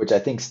 which I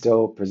think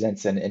still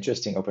presents an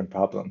interesting open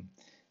problem,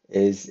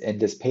 is in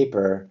this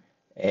paper,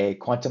 a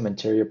quantum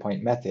interior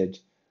point method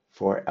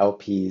for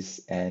LPs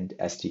and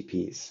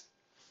STPs.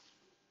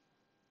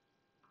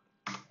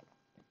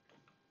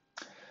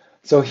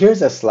 So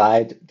here's a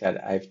slide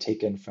that I've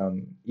taken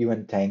from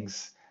Yuan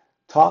Tang's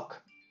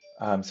talk.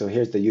 So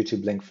here's the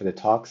YouTube link for the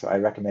talk, so I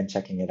recommend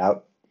checking it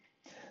out.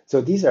 So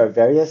these are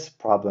various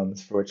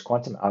problems for which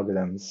quantum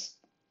algorithms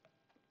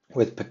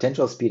with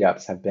potential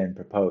speedups have been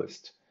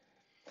proposed.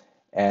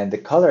 And the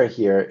color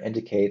here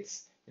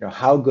indicates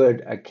how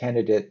good a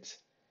candidate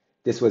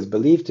this was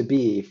believed to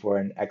be for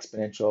an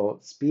exponential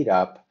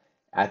speedup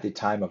at the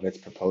time of its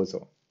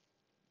proposal.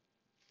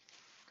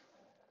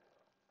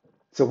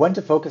 So one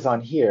to focus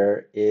on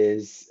here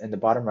is in the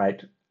bottom right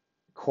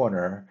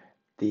corner,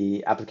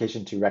 the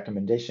application to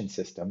recommendation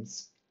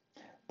systems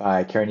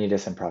by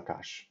Karanidis and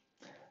Prakash.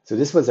 So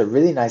this was a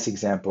really nice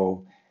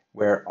example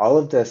where all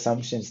of the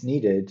assumptions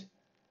needed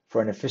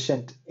for an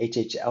efficient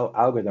HHL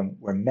algorithm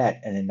were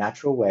met in a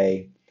natural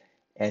way,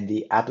 and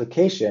the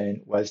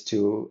application was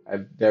to a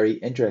very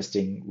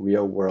interesting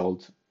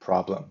real-world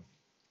problem.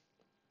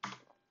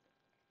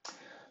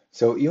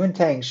 So Yuan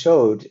Tang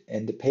showed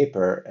in the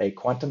paper a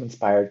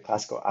quantum-inspired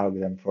classical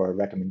algorithm for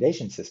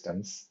recommendation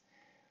systems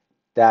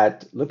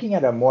that, looking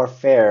at a more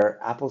fair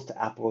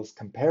apples-to-apples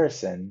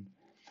comparison,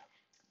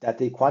 that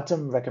the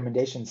quantum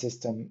recommendation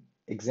system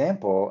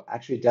example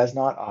actually does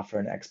not offer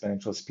an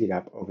exponential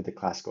speedup over the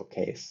classical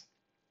case.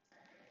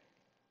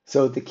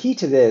 So the key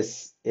to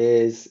this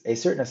is a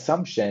certain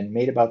assumption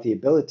made about the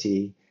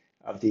ability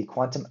of the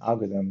quantum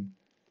algorithm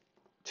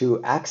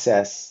to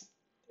access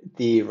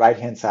the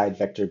right-hand side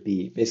vector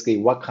B, basically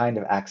what kind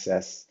of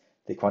access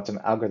the quantum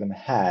algorithm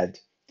had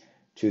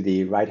to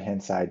the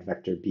right-hand side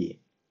vector B.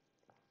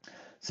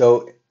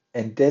 So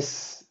in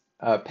this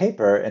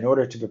paper, in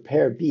order to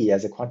prepare B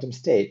as a quantum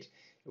state,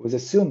 it was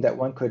assumed that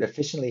one could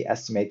efficiently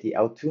estimate the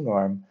L2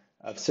 norm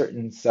of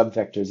certain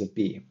subvectors of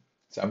B.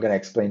 So I'm going to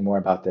explain more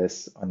about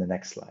this on the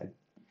next slide.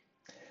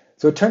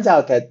 So it turns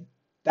out that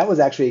that's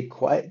actually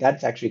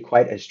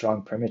quite a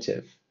strong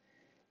primitive.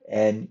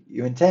 And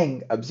Yuan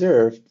Tang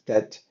observed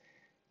that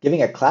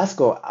Giving a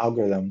classical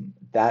algorithm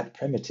that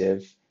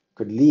primitive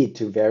could lead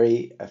to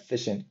very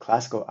efficient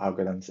classical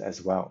algorithms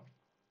as well.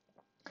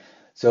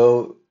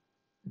 So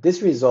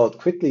this result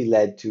quickly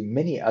led to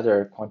many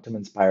other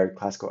quantum-inspired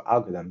classical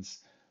algorithms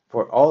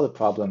for all the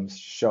problems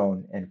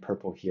shown in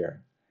purple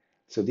here.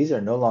 So these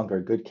are no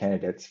longer good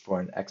candidates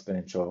for an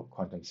exponential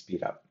quantum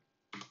speedup.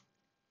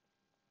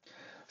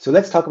 So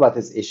let's talk about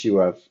this issue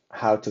of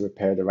how to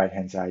prepare the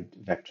right-hand side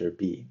vector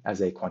B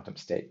as a quantum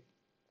state.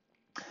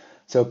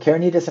 So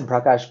Karanides and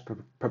Prakash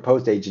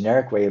proposed a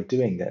generic way of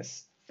doing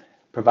this,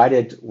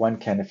 provided one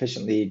can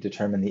efficiently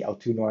determine the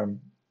L2 norm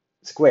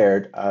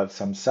squared of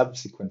some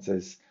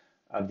subsequences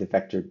of the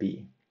vector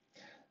B.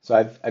 So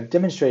I've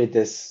demonstrated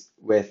this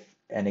with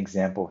an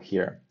example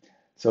here.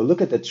 So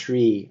look at the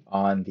tree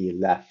on the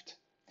left.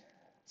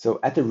 So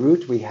at the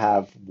root we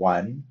have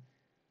 1,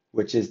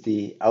 which is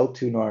the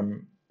L2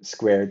 norm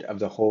squared of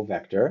the whole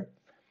vector.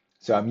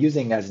 So I'm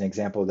using as an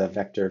example the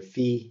vector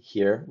phi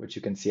here, which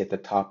you can see at the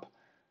top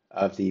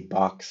of the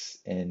box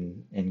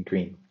in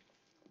green.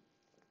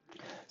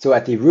 So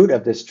at the root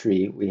of this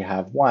tree, we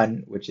have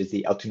 1, which is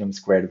the L2 norm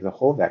squared of the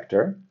whole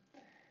vector.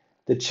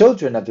 The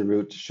children of the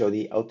root show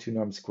the L2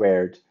 norm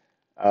squared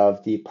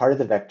of the part of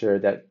the vector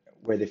that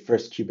where the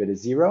first qubit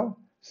is 0,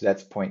 so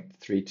that's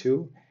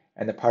 0.32,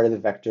 and the part of the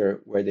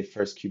vector where the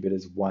first qubit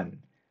is 1,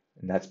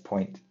 and that's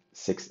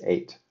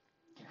 0.68.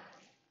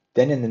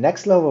 Then in the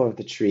next level of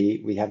the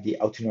tree, we have the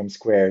L2 norm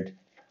squared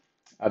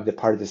of the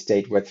part of the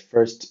state with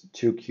first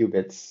 2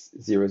 qubits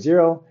 0,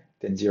 0,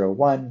 then 0,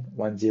 1,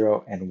 1,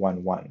 0, and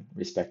 1, 1,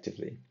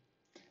 respectively.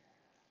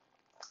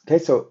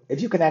 Okay, so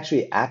if you can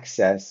actually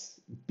access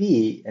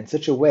B in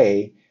such a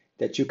way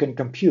that you can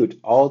compute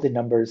all the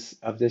numbers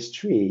of this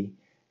tree,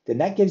 then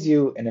that gives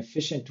you an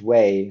efficient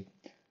way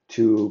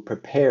to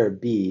prepare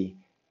B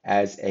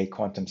as a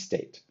quantum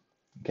state.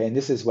 Okay, and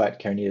this is what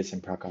Karanides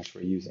and Prakash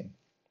were using.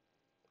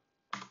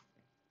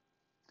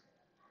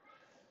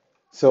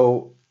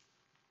 So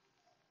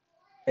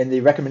in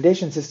the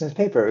recommendation systems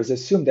paper, it was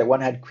assumed that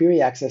one had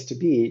query access to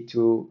B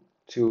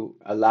to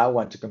allow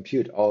one to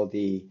compute all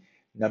the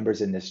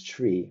numbers in this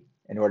tree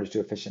in order to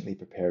efficiently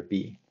prepare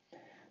B.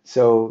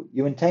 So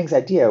Yuan Tang's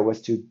idea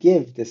was to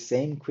give the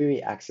same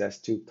query access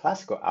to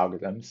classical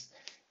algorithms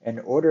in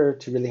order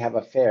to really have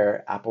a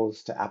fair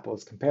apples to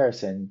apples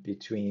comparison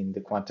between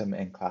the quantum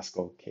and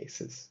classical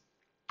cases.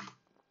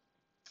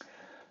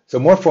 So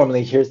more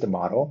formally, here's the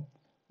model,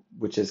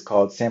 which is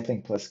called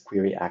sampling plus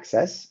query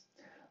access.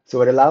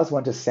 So it allows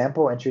one to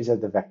sample entries of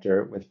the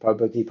vector with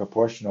probability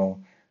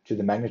proportional to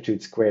the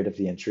magnitude squared of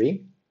the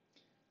entry.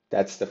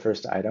 That's the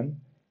first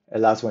item. It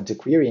allows one to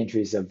query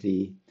entries of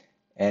V,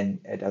 and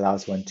it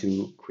allows one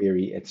to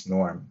query its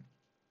norm.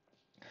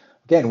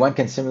 Again, one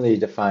can similarly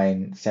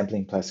define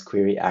sampling plus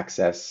query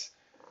access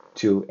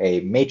to a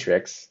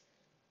matrix,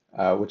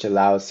 which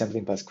allows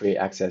sampling plus query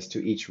access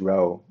to each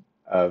row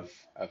of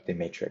the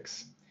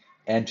matrix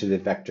and to the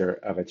vector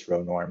of its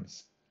row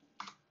norms.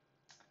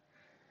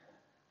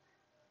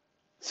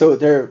 So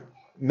there are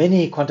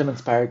many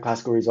quantum-inspired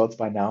classical results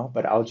by now,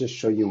 but I'll just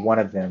show you one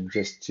of them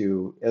just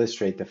to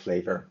illustrate the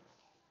flavor.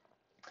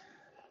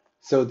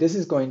 So this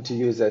is going to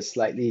use a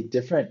slightly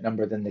different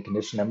number than the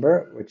condition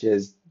number, which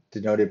is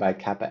denoted by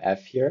kappa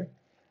f here.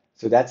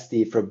 So that's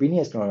the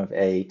Frobenius norm of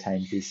A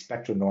times the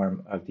spectral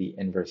norm of the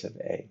inverse of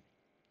A.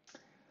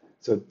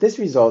 So this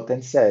result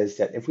then says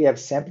that if we have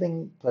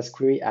sampling plus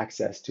query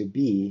access to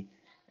B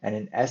and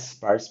an S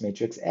sparse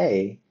matrix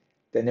A,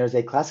 then there's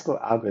a classical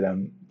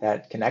algorithm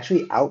that can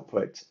actually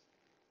output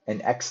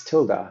an X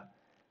tilde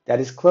that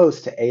is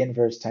close to A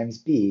inverse times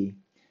B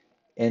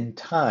in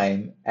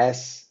time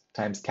S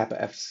times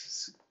kappa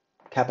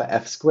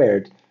f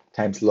squared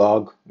times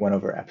log 1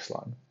 over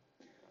epsilon.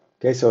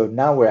 Okay, so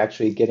now we're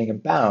actually getting a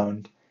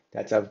bound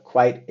that's of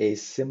quite a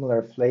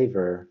similar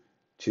flavor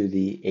to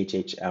the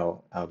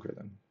HHL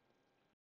algorithm.